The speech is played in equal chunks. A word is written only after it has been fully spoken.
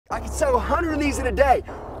I can sell 100 of these in a day.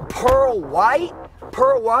 Pearl white,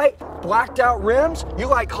 blacked out rims. You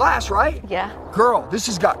like class, right? Yeah. Girl, this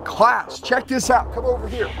has got class. Check this out. Come over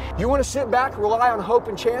here. You want to sit back and rely on hope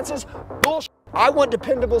and chances? Bullshit. I want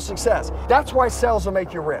dependable success. That's why sales will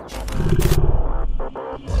make you rich.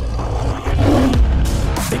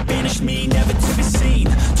 They banished me, never to be seen,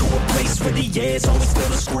 to a place where the air's always filled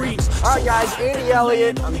with screams. All right, guys, Andy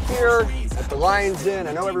Elliott. I'm here at the Lion's Den.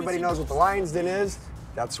 I know everybody knows what the Lion's Den is.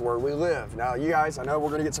 That's where we live. Now, you guys, I know we're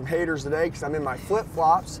gonna get some haters today because I'm in my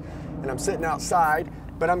flip-flops and I'm sitting outside,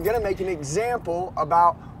 but I'm gonna make an example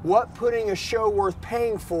about what putting a show worth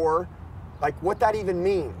paying for, like what that even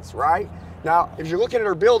means, right? Now, if you're looking at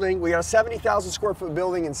our building, we got a 70,000 square foot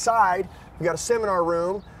building inside. We got a seminar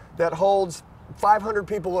room that holds 500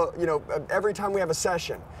 people, every time we have a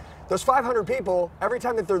session. Those 500 people, every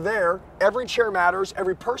time that they're there, every chair matters,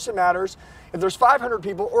 every person matters. If there's 500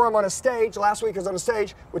 people, or I'm on a stage, last week I was on a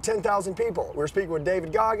stage with 10,000 people. We were speaking with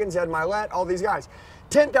David Goggins, Ed Milet, all these guys.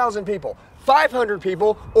 10,000 people, 500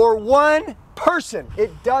 people, or one person.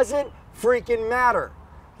 It doesn't freaking matter.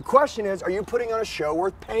 The question is, are you putting on a show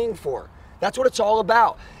worth paying for? That's what it's all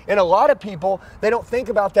about. And a lot of people, they don't think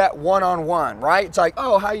about that one-on-one, right? It's like,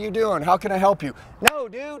 oh, how you doing? How can I help you? No,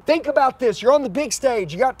 dude, think about this. You're on the big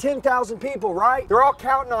stage. You got 10,000 people, right? They're all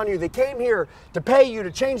counting on you. They came here to pay you,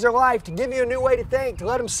 to change their life, to give you a new way to think, to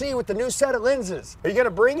let them see with the new set of lenses. Are you gonna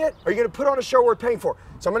bring it? Or are you gonna put on a show worth paying for?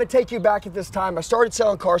 So I'm gonna take you back at this time. I started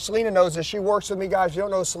selling cars. Selena knows this. She works with me, guys. If you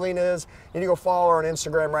don't know who Selena is, you need to go follow her on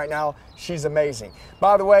Instagram right now. She's amazing.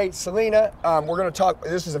 By the way, Selena, we're gonna talk,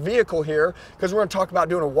 this is a vehicle here, because we're gonna talk about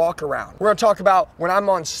doing a walk around. We're gonna talk about when I'm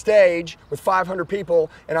on stage with 500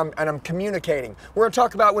 people and I'm communicating. We're gonna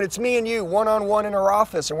talk about when it's me and you one-on-one in our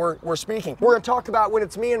office and we're speaking. We're gonna talk about when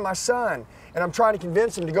it's me and my son and I'm trying to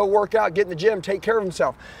convince him to go work out, get in the gym, take care of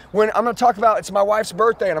himself. When I'm gonna talk about it's my wife's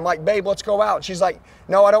birthday and I'm like, babe, let's go out. And she's like,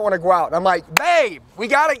 no, I don't wanna go out. And I'm like, babe, we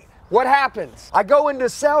gotta, what happens? I go into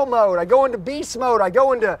sell mode, I go into beast mode, I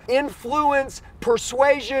go into influence,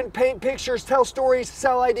 persuasion, paint pictures, tell stories,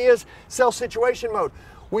 sell ideas, sell situation mode.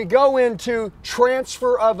 We go into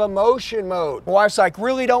transfer of emotion mode. My wife's like,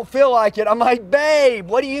 really don't feel like it. I'm like, babe,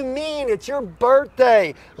 what do you mean? It's your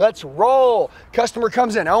birthday. Let's roll. Customer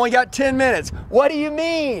comes in, I only got 10 minutes. What do you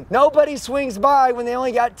mean? Nobody swings by when they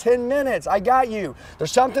only got 10 minutes. I got you.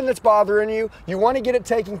 There's something that's bothering you. You want to get it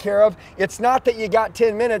taken care of. It's not that you got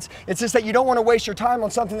 10 minutes. It's just that you don't want to waste your time on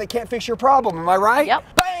something that can't fix your problem. Am I right? Yep.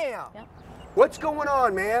 Bam! Yep. What's going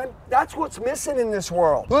on, man? That's what's missing in this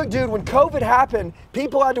world. Look, dude, when COVID happened,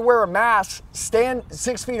 people had to wear a mask, stand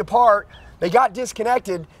 6 feet apart. They got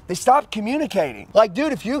disconnected. They stopped communicating. Like,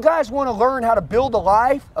 dude, if you guys want to learn how to build a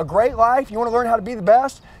life, a great life, you want to learn how to be the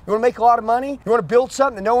best, you want to make a lot of money, you want to build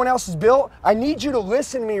something that no one else has built, I need you to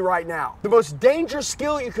listen to me right now. The most dangerous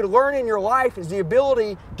skill you could learn in your life is the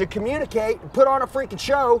ability to communicate and put on a freaking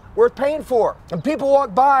show worth paying for. And people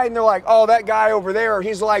walk by and they're like, oh, that guy over there,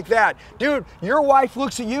 he's like that. Dude, your wife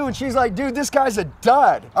looks at you and she's like, dude, this guy's a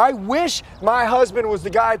dud. I wish my husband was the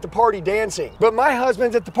guy at the party dancing, but my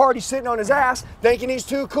husband's at the party sitting on his ass thinking he's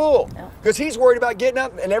too cool because he's worried about getting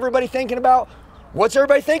up and everybody thinking about, what's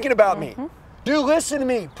everybody thinking about me? Dude, listen to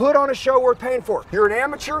me. Put on a show worth paying for. You're an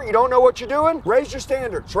amateur, you don't know what you're doing, raise your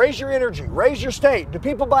standards, raise your energy, raise your state. Do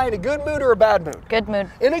people buy in a good mood or a bad mood? Good mood.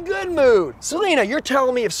 In a good mood. Selena, you're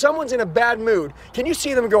telling me if someone's in a bad mood, can you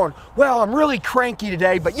see them going, well, I'm really cranky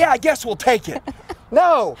today, but yeah, I guess we'll take it.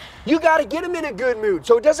 No, you got to get them in a good mood.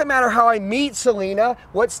 So it doesn't matter how I meet Selena,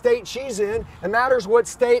 what state she's in. It matters what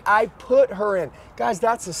state I put her in. Guys,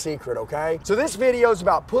 that's the secret, okay? So this video is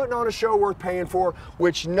about putting on a show worth paying for,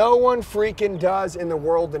 which no one freaking does in the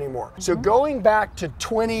world anymore. So going back to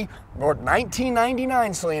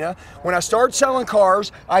 1999, Selena, when I started selling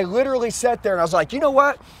cars, I literally sat there and I was like, you know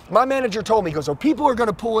what? My manager told me, he goes, oh, people are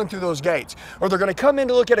gonna pull in through those gates, or they're gonna come in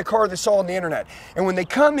to look at a car they saw on the internet. And when they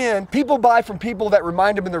come in, people buy from people that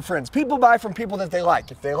remind them of their friends. People buy from people that they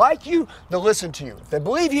like. If they like you, they'll listen to you. If they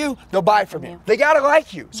believe you, they'll buy from you. They gotta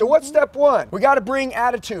like you. So what's step one? We gotta bring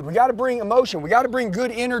attitude. We gotta bring emotion. We gotta bring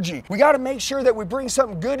good energy. We gotta make sure that we bring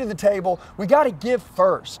something good to the table. We gotta give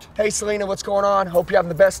first. Hey, Selena, what's going on? Hope you're having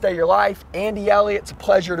the best day of your life. Andy Elliott, it's a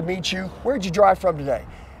pleasure to meet you. Where'd you drive from today?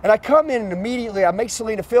 And I come in and immediately I make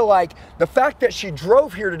Selena feel like the fact that she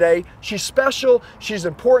drove here today, she's special, she's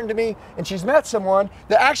important to me, and she's met someone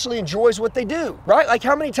that actually enjoys what they do, right? Like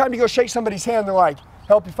how many times you go shake somebody's hand, they're like,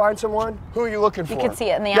 help you find someone? Who are you looking for? You can see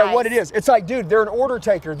it in the eyes. Yeah, what it is. It's like, dude, they're an order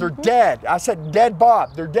taker. They're dead. I said dead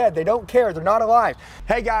Bob. They're dead. They don't care. They're not alive.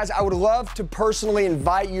 Hey guys, I would love to personally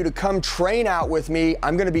invite you to come train out with me.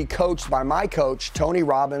 I'm going to be coached by my coach, Tony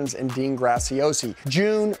Robbins and Dean Graciosi,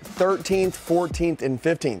 June 13th, 14th, and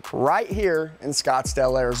 15th, right here in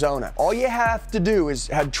Scottsdale, Arizona. All you have to do is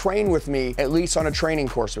have trained with me at least on a training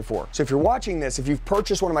course before. So if you're watching this, if you've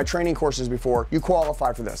purchased one of my training courses before, you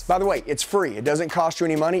qualify for this. By the way, it's free. It doesn't cost you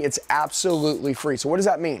any money. It's absolutely free. So what does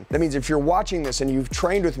that mean? That means if you're watching this and you've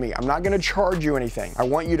trained with me, I'm not going to charge you anything. I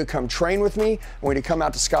want you to come train with me. I want you to come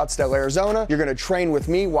out to Scottsdale, Arizona. You're going to train with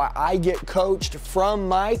me while I get coached from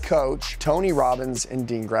my coach, Tony Robbins and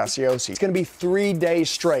Dean Graciosi. It's going to be 3 days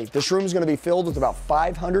straight. This room is going to be filled with about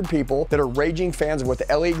 500 people that are raging fans of what the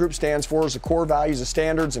Elliott Group stands for, is the core values of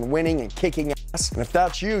standards and winning and kicking ass. And if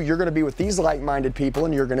that's you, you're going to be with these like-minded people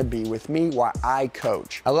and you're going to be with me while I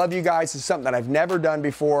coach. I love you guys. It's something that I've never done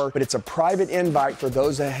before, but it's a private invite for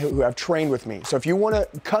those who have trained with me. So if you want to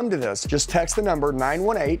come to this, just text the number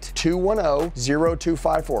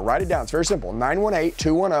 918-210-0254. Write it down. It's very simple.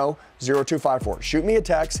 918-210-0254. Shoot me a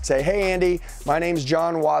text. Say, hey, Andy, my name's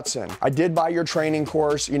John Watson. I did buy your training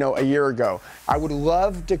course, a year ago. I would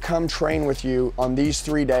love to come train with you on these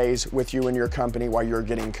 3 days with you and your company while you're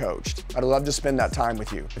getting coached. I'd love to spend that time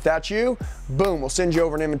with you. If that's you, boom, we'll send you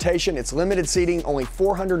over an invitation. It's limited seating, only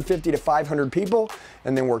 450 to 500 people,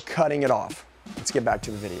 and then we're cutting it off. Let's get back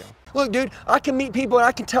to the video. Look, dude, I can meet people and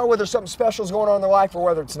I can tell whether something special is going on in their life or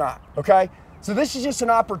whether it's not, okay? So this is just an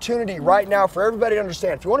opportunity right now for everybody to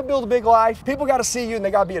understand. If you want to build a big life, people got to see you and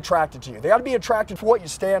they got to be attracted to you. They got to be attracted to what you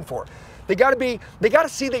stand for. They got to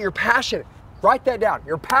see that you're passionate. Write that down.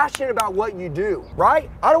 You're passionate about what you do, right?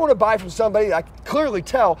 I don't want to buy from somebody that I can clearly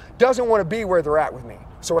tell doesn't want to be where they're at with me.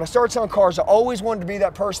 So when I started selling cars, I always wanted to be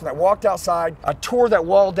that person that walked outside. I tore that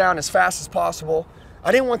wall down as fast as possible.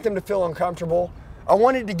 I didn't want them to feel uncomfortable. I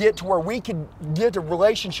wanted to get to where we could get a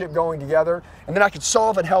relationship going together and then I could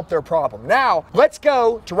solve and help their problem. Now, let's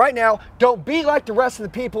go to right now, don't be like the rest of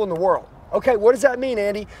the people in the world. Okay, what does that mean,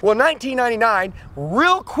 Andy? Well, in 1999,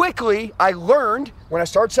 real quickly, I learned when I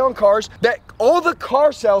started selling cars that all the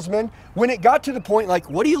car salesmen, when it got to the point like,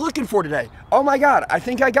 what are you looking for today? Oh my God, I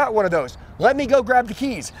think I got one of those. Let me go grab the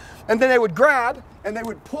keys. And then they would grab and they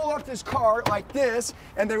would pull up this car like this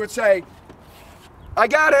and they would say, I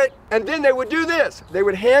got it. And then they would do this. They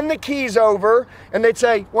would hand the keys over and they'd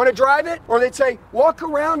say, want to drive it? Or they'd say, walk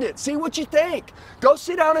around it, see what you think. Go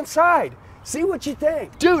sit down inside, see what you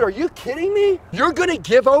think. Dude, are you kidding me? You're gonna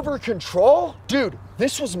give over control? Dude,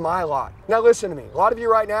 this was my lot. Now listen to me, a lot of you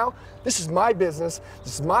right now, this is my business,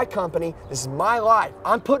 this is my company, this is my life.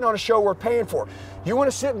 I'm putting on a show we're paying for. You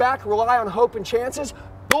wanna sit back, rely on hope and chances?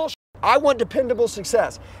 Bullshit. I want dependable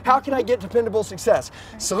success. How can I get dependable success?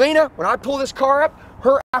 Selena, when I pull this car up,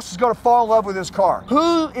 her ass is gonna fall in love with this car.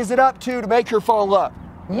 Who is it up to make her fall in love?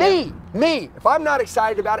 Me. If I'm not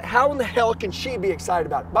excited about it, how in the hell can she be excited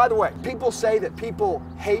about it? By the way, people say that people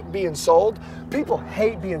hate being sold. People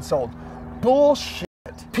hate being sold. Bullshit.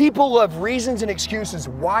 People love reasons and excuses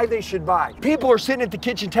why they should buy. People are sitting at the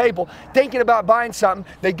kitchen table thinking about buying something.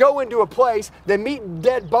 They go into a place, they meet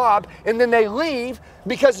dead Bob, and then they leave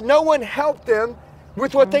because no one helped them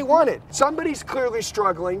with what they wanted. Somebody's clearly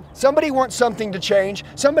struggling. Somebody wants something to change.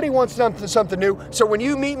 Somebody wants something new. So when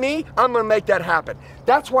you meet me, I'm gonna make that happen.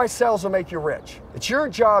 That's why sales will make you rich. It's your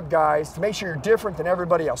job, guys, to make sure you're different than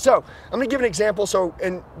everybody else. So I'm gonna give an example. So,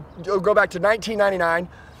 and go back to 1999.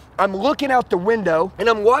 I'm looking out the window and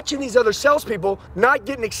I'm watching these other salespeople not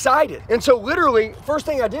getting excited. And so literally, first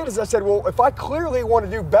thing I did is I said, well, if I clearly want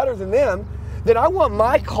to do better than them, then I want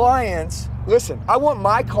my clients, listen, I want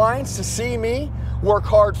my clients to see me work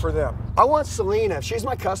hard for them. I want Selena, if she's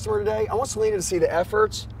my customer today, I want Selena to see the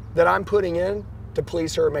efforts that I'm putting in to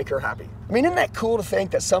please her and make her happy. I mean, isn't that cool to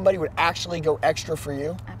think that somebody would actually go extra for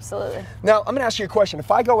you? Absolutely. Now, I'm gonna ask you a question. If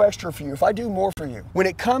I go extra for you, if I do more for you, when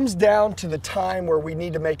it comes down to the time where we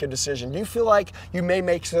need to make a decision, do you feel like you may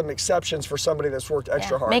make some exceptions for somebody that's worked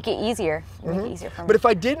extra hard? Make it easier. Make it easier for me. But if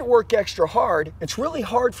I didn't work extra hard, it's really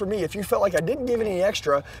hard for me, if you felt like I didn't give any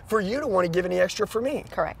extra, for you to want to give any extra for me.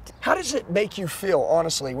 Correct. How does it make you feel,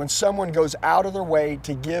 honestly, when someone goes out of their way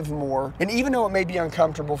to give more, and even though it may be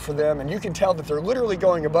uncomfortable for them, and you can tell that they're literally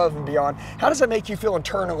going above and beyond, how does that make you feel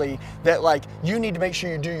internally that like you need to make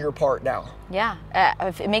sure you do your part now? Yeah,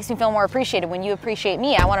 it makes me feel more appreciated. When you appreciate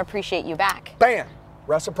me, I want to appreciate you back. Bam!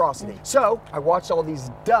 Reciprocity. So I watched all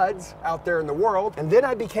these duds out there in the world, and then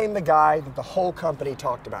I became the guy that the whole company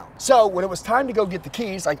talked about. So when it was time to go get the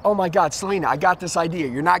keys, like, oh my God, Selena, I got this idea.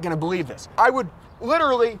 You're not gonna believe this. I would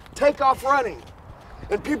literally take off running.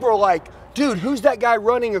 And people are like, Dude, who's that guy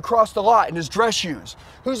running across the lot in his dress shoes?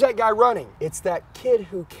 Who's that guy running? It's that kid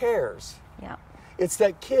who cares. Yeah. It's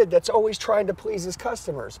that kid that's always trying to please his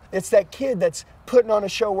customers. It's that kid that's putting on a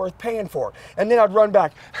show worth paying for. And then I'd run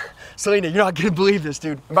back, Selena, you're not gonna believe this,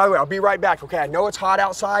 dude. And by the way, I'll be right back, okay? I know it's hot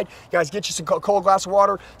outside. You guys get you some cold glass of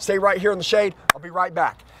water, stay right here in the shade. I'll be right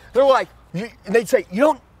back. They're like, and they'd say,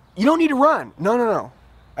 you don't need to run. No.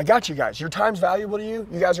 I got you guys. Your time's valuable to you.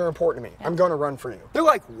 You guys are important to me. I'm gonna run for you. They're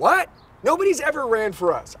like, what? Nobody's ever ran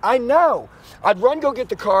for us. I know. I'd run, go get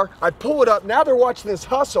the car. I'd pull it up. Now they're watching this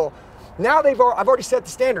hustle. Now I've already set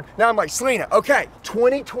the standard. Now I'm like, Selena, okay,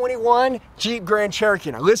 2021 Jeep Grand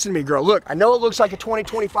Cherokee. Now listen to me, girl. Look, I know it looks like a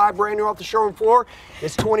 2025 brand new off the showroom floor.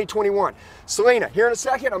 It's 2021. Selena, here in a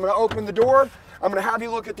second, I'm gonna open the door. I'm gonna have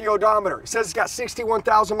you look at the odometer. It says it's got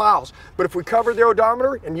 61,000 miles. But if we cover the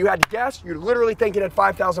odometer and you had to guess, you'd literally think it had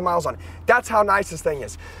 5,000 miles on it. That's how nice this thing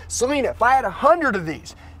is. Selena, if I had 100 of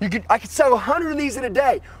these, I could sell 100 of these in a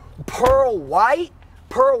day. Pearl white,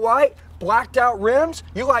 blacked out rims.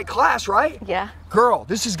 You like class, right? Yeah. Girl,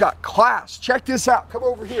 this has got class. Check this out. Come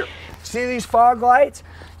over here. See these fog lights?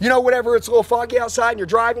 You know, whenever it's a little foggy outside and you're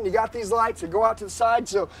driving, you got these lights that go out to the side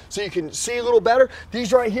so you can see a little better.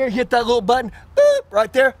 These right here, hit that little button, boop,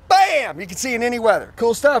 right there, bam! You can see in any weather.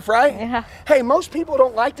 Cool stuff, right? Yeah. Hey, most people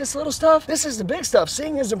don't like this little stuff. This is the big stuff.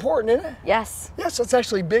 Seeing is important, isn't it? Yes. Yes, that's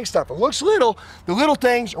actually big stuff. It looks little. The little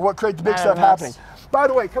things are what create the big stuff happening. By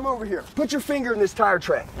the way, come over here. Put your finger in this tire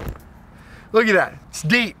tray. Look at that. It's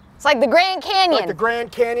deep. It's like the Grand Canyon. Like the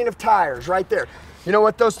Grand Canyon of tires right there. You know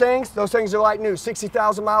what those things? Those things are like new.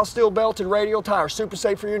 60,000 mile steel belted radial tires. Super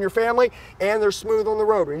safe for you and your family, and they're smooth on the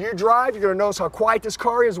road. When you drive, you're gonna notice how quiet this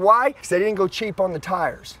car is. Why? Because they didn't go cheap on the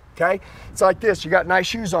tires, okay? It's like this. You got nice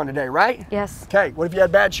shoes on today, right? Yes. Okay, what if you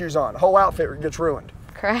had bad shoes on? The whole outfit gets ruined.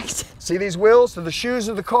 Correct. See these wheels? They're the shoes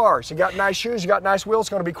of the car. So you got nice shoes, you got nice wheels, it's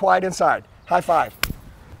gonna be quiet inside. High five.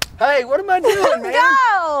 Hey, what am I doing, man?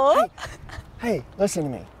 No! Hey, listen to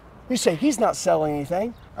me. You say, he's not selling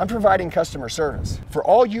anything. I'm providing customer service. For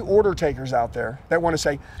all you order takers out there that want to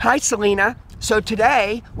say, hi, Selena. So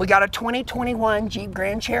today, we got a 2021 Jeep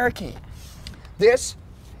Grand Cherokee. This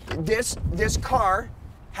car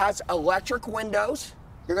has electric windows.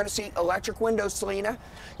 You're gonna see electric windows, Selena.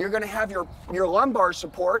 You're gonna have your lumbar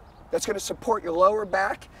support. That's gonna support your lower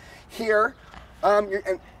back here.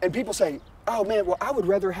 And people say, oh man, well, I would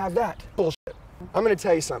rather have that. Bullshit. I'm gonna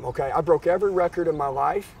tell you something, okay? I broke every record in my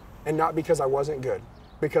life, and not because I wasn't good,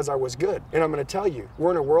 because I was good. And I'm gonna tell you, we're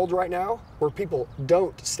in a world right now where people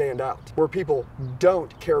don't stand out, where people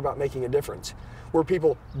don't care about making a difference, where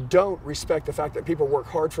people don't respect the fact that people work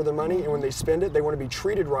hard for their money, and when they spend it, they wanna be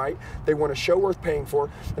treated right, they want a show worth paying for,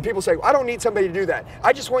 and people say, well, I don't need somebody to do that.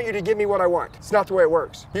 I just want you to give me what I want. It's not the way it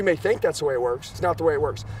works. You may think that's the way it works. It's not the way it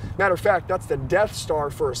works. Matter of fact, that's the death star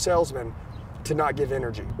for a salesman, to not give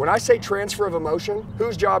energy. When I say transfer of emotion,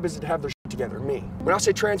 whose job is it to have their shit together? Me. When I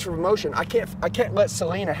say transfer of emotion, I can't let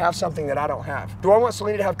Selena have something that I don't have. Do I want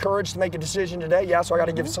Selena to have courage to make a decision today? Yeah, so I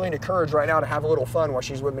gotta give Selena courage right now to have a little fun while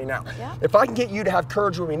she's with me now. Yeah. If I can get you to have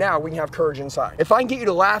courage with me now, we can have courage inside. If I can get you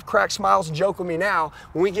to laugh, crack smiles, and joke with me now,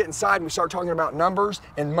 when we get inside and we start talking about numbers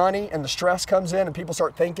and money and the stress comes in and people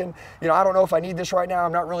start thinking, you know, I don't know if I need this right now,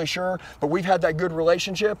 I'm not really sure, but we've had that good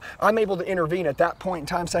relationship, I'm able to intervene at that point in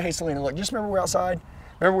time, say, hey Selena, look, just remember we're outside?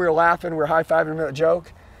 Remember we were laughing, we were high-fiving, remember that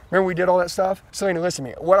joke? Remember we did all that stuff? Selena, listen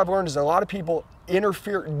to me. What I've learned is a lot of people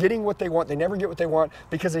interfere, getting what they want, they never get what they want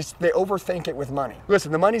because they overthink it with money.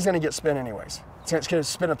 Listen, the money's gonna get spent anyways. It's gonna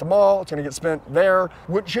spend at the mall, it's gonna get spent there.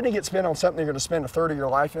 Shouldn't it get spent on something you're gonna spend a third of your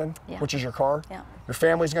life in, which is your car? Yeah. Your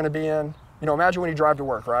family's gonna be in. You know, imagine when you drive to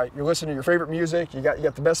work, right? You're listening to your favorite music, you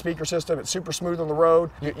got the best speaker system, it's super smooth on the road,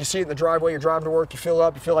 you see it in the driveway, you're driving to work, you fill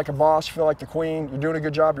up, you feel like a boss, you feel like the queen, you're doing a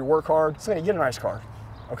good job, you work hard. So you get a nice car,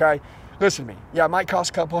 okay? Listen to me, yeah, it might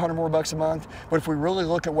cost a couple $100 more a month, but if we really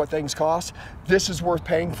look at what things cost, this is worth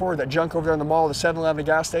paying for. That junk over there in the mall, the 7-Eleven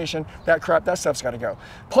gas station, that crap, that stuff's gotta go.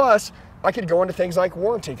 Plus, I could go into things like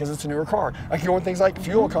warranty because it's a newer car. I could go into things like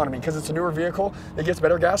fuel economy because it's a newer vehicle that gets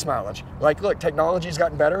better gas mileage. Like, look, technology's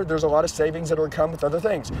gotten better. There's a lot of savings that will come with other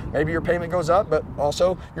things. Maybe your payment goes up, but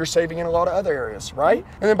also you're saving in a lot of other areas, right?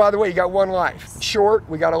 And then by the way, you got one life. It's short,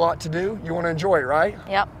 we got a lot to do. You want to enjoy it, right?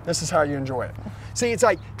 Yep. This is how you enjoy it. See, it's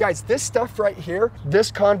like, guys, this stuff right here,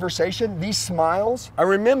 this conversation, these smiles, I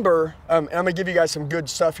remember, and I'm gonna give you guys some good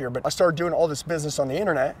stuff here, but I started doing all this business on the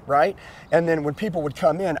internet, right? And then when people would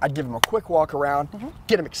come in, I'd give them a quick walk around,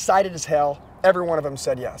 get them excited as hell, Every one of them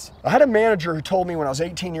said yes. I had a manager who told me when I was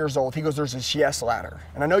 18 years old, he goes, there's this yes ladder.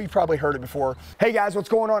 And I know you've probably heard it before. Hey guys, what's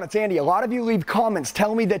going on? It's Andy. A lot of you leave comments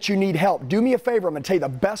telling me that you need help. Do me a favor. I'm gonna tell you the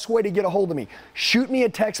best way to get a hold of me. Shoot me a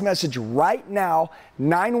text message right now,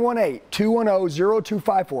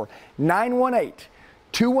 918-210-0254.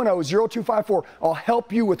 918-210-0254. I'll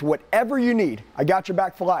help you with whatever you need. I got your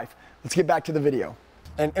back for life. Let's get back to the video.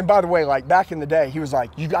 And by the way, like back in the day, he was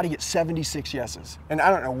like, you got to get 76 yeses. And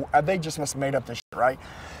I don't know, they just must have made up this shit, right?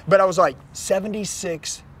 But I was like,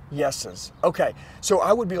 76 yeses. Okay, so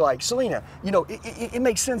I would be like, Selena, you know, it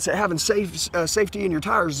makes sense that having safety in your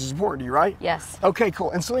tires is important to you, right? Yes. Okay,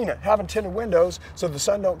 cool. And Selena, having tinted windows so the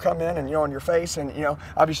sun don't come in and, you know, on your face, and, you know,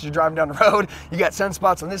 obviously you're driving down the road, you got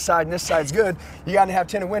sunspots on this side and this side's good, you got to have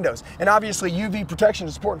tinted windows. And obviously UV protection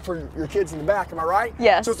is important for your kids in the back, am I right?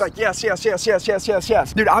 Yes. So it's like, yes, yes, yes, yes, yes, yes,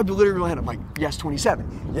 yes. Dude, I would literally land up like, yes,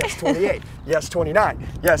 27, yes, 28, yes, 29,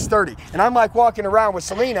 yes, 30. And I'm like walking around with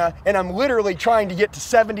Selena and I'm literally trying to get to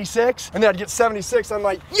 76, and then I'd get 76, I'm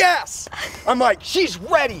like, yes! I'm like, she's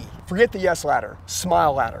ready. Forget the yes ladder,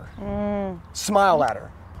 smile ladder. Smile ladder.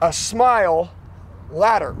 A smile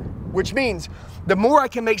ladder, which means the more I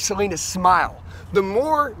can make Selena smile, the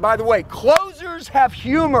more, by the way, closers have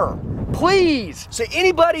humor. Please. So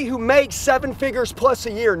anybody who makes 7 figures plus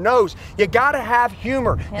a year knows you gotta have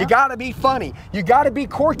humor. Yeah. You gotta be funny. You gotta be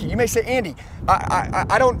quirky. You may say, Andy,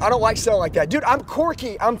 I don't like selling like that. Dude, I'm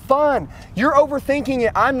quirky, I'm fun. You're overthinking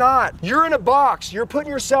it, I'm not. You're in a box. You're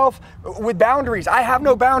putting yourself with boundaries. I have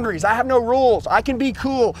no boundaries. I have no rules. I can be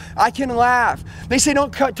cool. I can laugh. They say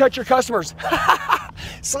don't touch your customers.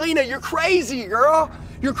 Selena, you're crazy, girl.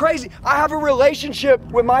 You're crazy. I have a relationship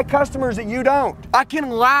with my customers that you don't. I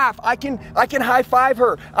can laugh. I can high five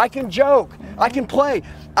her. I can joke. I can play.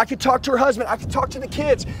 I can talk to her husband. I can talk to the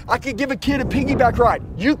kids. I could give a kid a piggyback ride.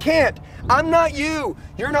 You can't. I'm not you.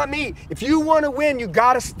 You're not me. If you want to win, you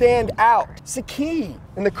got to stand out. It's the key.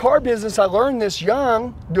 In the car business, I learned this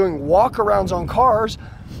young, doing walk-arounds on cars.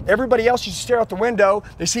 Everybody else used to stare out the window.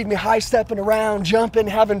 They see me high-stepping around, jumping,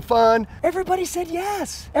 having fun. Everybody said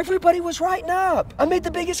yes. Everybody was writing up. I made the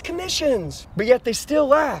biggest commissions, but yet they still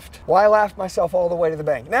laughed. Well, I laughed myself all the way to the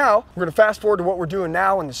bank. Now, we're gonna fast forward to what we're doing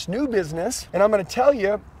now in this new business, and I'm gonna tell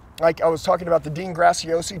you, like I was talking about the Dean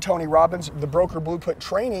Graziosi, Tony Robbins, the broker blueprint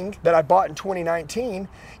training that I bought in 2019,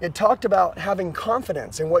 it talked about having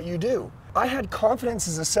confidence in what you do. I had confidence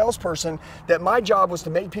as a salesperson that my job was to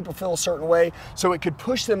make people feel a certain way so it could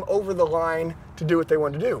push them over the line to do what they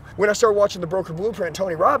wanted to do. When I started watching the Broker Blueprint,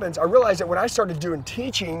 Tony Robbins, I realized that when I started doing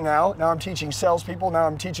teaching now I'm teaching salespeople, now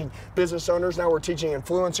I'm teaching business owners, now we're teaching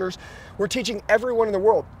influencers, we're teaching everyone in the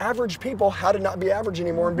world, average people, how to not be average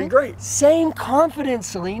anymore and be great. Same confidence,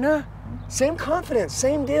 Selena. Same confidence,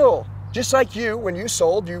 same deal. Just like you, when you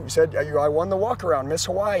sold, you said, I won the walk around, Miss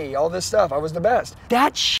Hawaii, all this stuff, I was the best.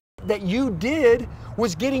 That that you did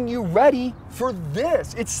was getting you ready for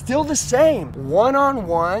this. It's still the same.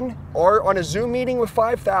 One-on-one or on a Zoom meeting with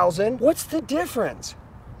 5,000. What's the difference?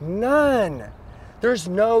 None. There's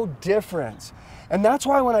no difference. And that's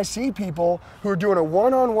why when I see people who are doing a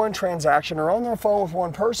one-on-one transaction or on their phone with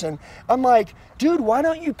one person, I'm like, dude, why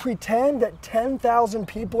don't you pretend that 10,000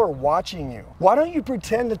 people are watching you? Why don't you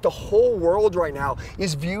pretend that the whole world right now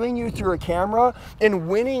is viewing you through a camera and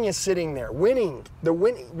winning is sitting there? Winning,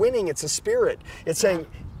 winning, it's a spirit. It's saying,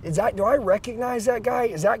 do I recognize that guy?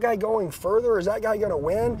 Is that guy going further? Is that guy gonna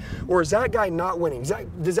win? Or is that guy not winning?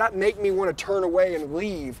 Does that make me want to turn away and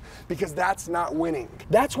leave because that's not winning?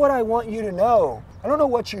 That's what I want you to know. I don't know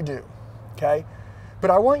what you do, okay? But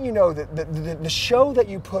I want you to know that the show that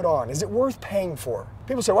you put on, is it worth paying for?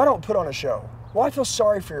 People say, well, I don't put on a show. Well, I feel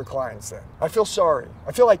sorry for your clients then. I feel sorry.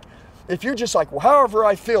 I feel like if you're just like, well, however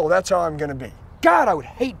I feel, that's how I'm gonna be. God, I would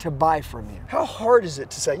hate to buy from you. How hard is it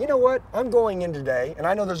to say, you know what, I'm going in today, and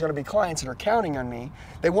I know there's gonna be clients that are counting on me.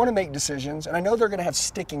 They wanna make decisions, and I know they're gonna have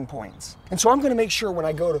sticking points. And so I'm gonna make sure when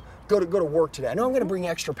I go to work today, I know I'm gonna bring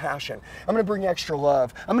extra passion. I'm gonna bring extra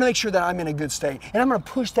love. I'm gonna make sure that I'm in a good state. And I'm gonna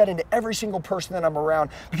push that into every single person that I'm around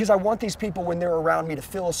because I want these people when they're around me to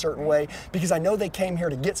feel a certain way because I know they came here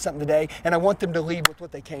to get something today and I want them to leave with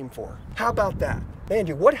what they came for. How about that?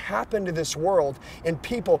 Andy, what happened to this world and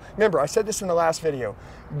people? Remember, I said this in the last video.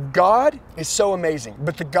 God is so amazing,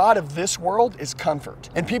 but the God of this world is comfort.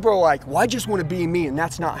 And people are like, well, I just want to be me and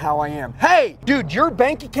that's not how I am. Hey, dude, your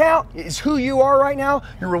bank account is who you are right now.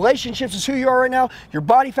 Your relationships is who you are right now. Your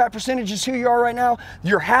body fat percentage is who you are right now.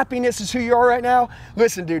 Your happiness is who you are right now.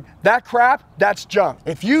 Listen, dude, that crap, that's junk.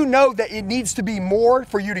 If you know that it needs to be more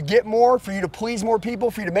for you to get more, for you to please more people,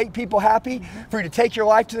 for you to make people happy, for you to take your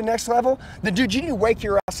life to the next level, then dude, you need to wake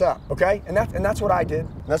your ass up, okay? And that's what I did.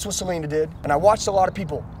 And that's what Selena did. And I watched a lot of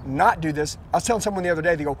people not do this. I was telling someone the other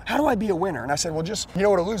day, they go, how do I be a winner? And I said, well, just, you know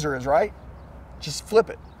what a loser is, right? Just flip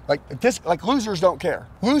it. Like losers don't care.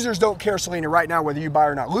 Losers don't care, Selena, right now, whether you buy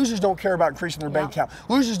or not. Losers don't care about increasing their bank account.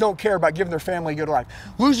 Losers don't care about giving their family a good life.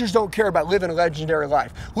 Losers don't care about living a legendary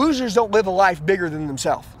life. Losers don't live a life bigger than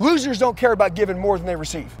themselves. Losers don't care about giving more than they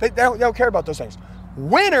receive. They don't care about those things.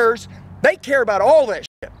 Winners, they care about all that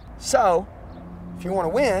shit. So, if you want to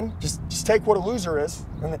win, just take what a loser is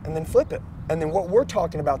and then flip it. And then what we're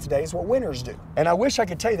talking about today is what winners do. And I wish I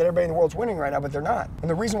could tell you that everybody in the world's winning right now, but they're not. And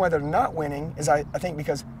the reason why they're not winning is I think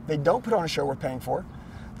because they don't put on a show worth paying for.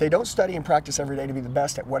 They don't study and practice every day to be the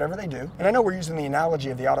best at whatever they do. And I know we're using the analogy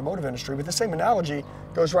of the automotive industry, but the same analogy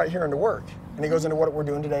goes right here into work. And it goes into what we're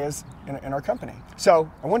doing today is in our company.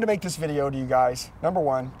 So I wanted to make this video to you guys. Number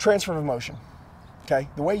one, transfer of emotion. Okay?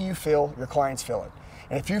 The way you feel, your clients feel it.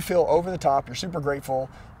 And if you feel over the top, you're super grateful,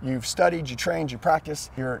 you've studied, you trained, you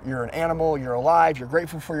practiced, you're an animal, you're alive, you're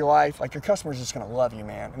grateful for your life, like your customer's just gonna love you,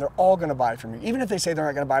 man. And they're all gonna buy from you. Even if they say they're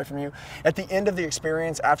not gonna buy from you, at the end of the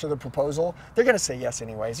experience, after the proposal, they're gonna say yes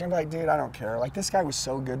anyways. They're gonna be like, dude, I don't care. Like, this guy was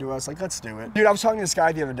so good to us, like, let's do it. Dude, I was talking to this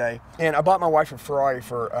guy the other day, and I bought my wife a Ferrari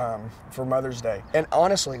for Mother's Day. And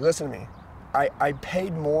honestly, listen to me. I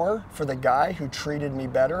paid more for the guy who treated me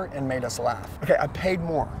better and made us laugh. Okay, I paid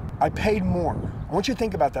more. I paid more. I want you to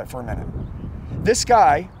think about that for a minute. This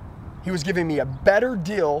guy, he was giving me a better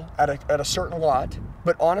deal at a certain lot,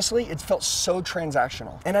 but honestly, it felt so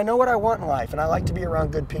transactional. And I know what I want in life, and I like to be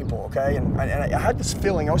around good people, okay? And I had this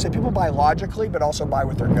feeling, I always say people buy logically, but also buy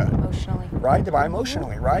with their gut. Emotionally. Right? They buy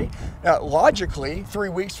emotionally, right? Now, logically, 3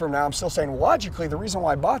 weeks from now, I'm still saying logically, the reason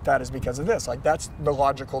why I bought that is because of this. Like, that's the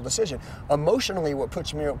logical decision. Emotionally, what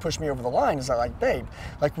pushed me over the line is like, babe,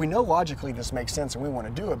 like, we know logically this makes sense and we want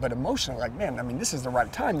to do it, but emotionally, like, man, I mean, this is the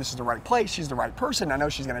right time, this is the right place, she's the right person, I know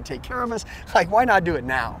she's going to take care of us. Like, why not do it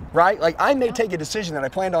now, right? Like, I may take a decision that I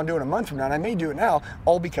planned on doing a month from now, and I may do it now,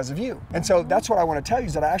 all because of you. And so that's what I want to tell you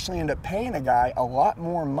is that I actually end up paying a guy a lot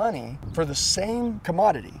more money for the same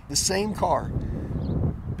commodity, the same car,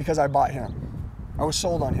 because I bought him. I was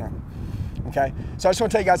sold on him. Okay? So I just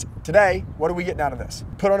want to tell you guys, today, what are we getting out of this?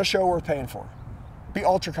 Put on a show worth paying for. Be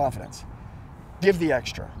ultra confident. Give the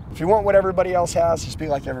extra. If you want what everybody else has, just be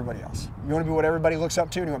like everybody else. You want to be what everybody looks up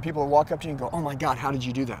to, and you want people to walk up to you and go, oh my God, how did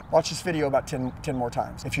you do that? Watch this video about 10 more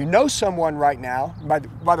times. If you know someone right now, by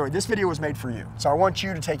the way, this video was made for you. So I want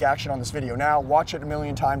you to take action on this video now. Watch it a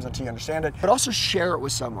million times until you understand it, but also share it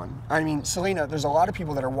with someone. I mean, Selena, there's a lot of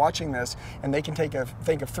people that are watching this, and they can think of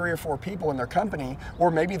 3 or 4 people in their company, or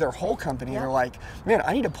maybe their whole company, and they're like, man,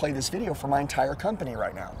 I need to play this video for my entire company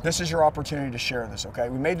right now. This is your opportunity to share this, okay?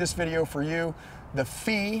 We made this video for you. The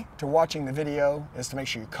fee to watching the video is to make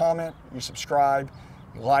sure you comment, you subscribe,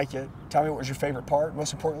 you like it, tell me what was your favorite part.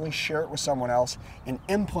 Most importantly, share it with someone else and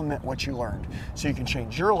implement what you learned so you can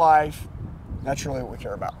change your life. That's really what we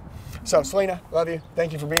care about. So, Selena, love you.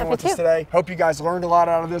 Thank you for being with us today. Hope you guys learned a lot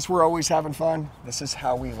out of this. We're always having fun. This is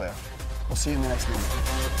how we live. We'll see you in the next video.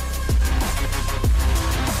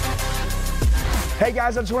 Hey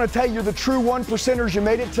guys, I just want to tell you, you're the true 1%ers. You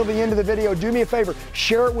made it till the end of the video. Do me a favor,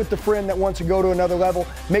 share it with the friend that wants to go to another level.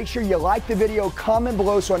 Make sure you like the video, comment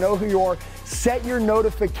below so I know who you are, set your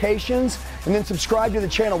notifications, and then subscribe to the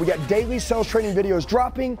channel. We got daily sales training videos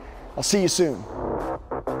dropping. I'll see you soon.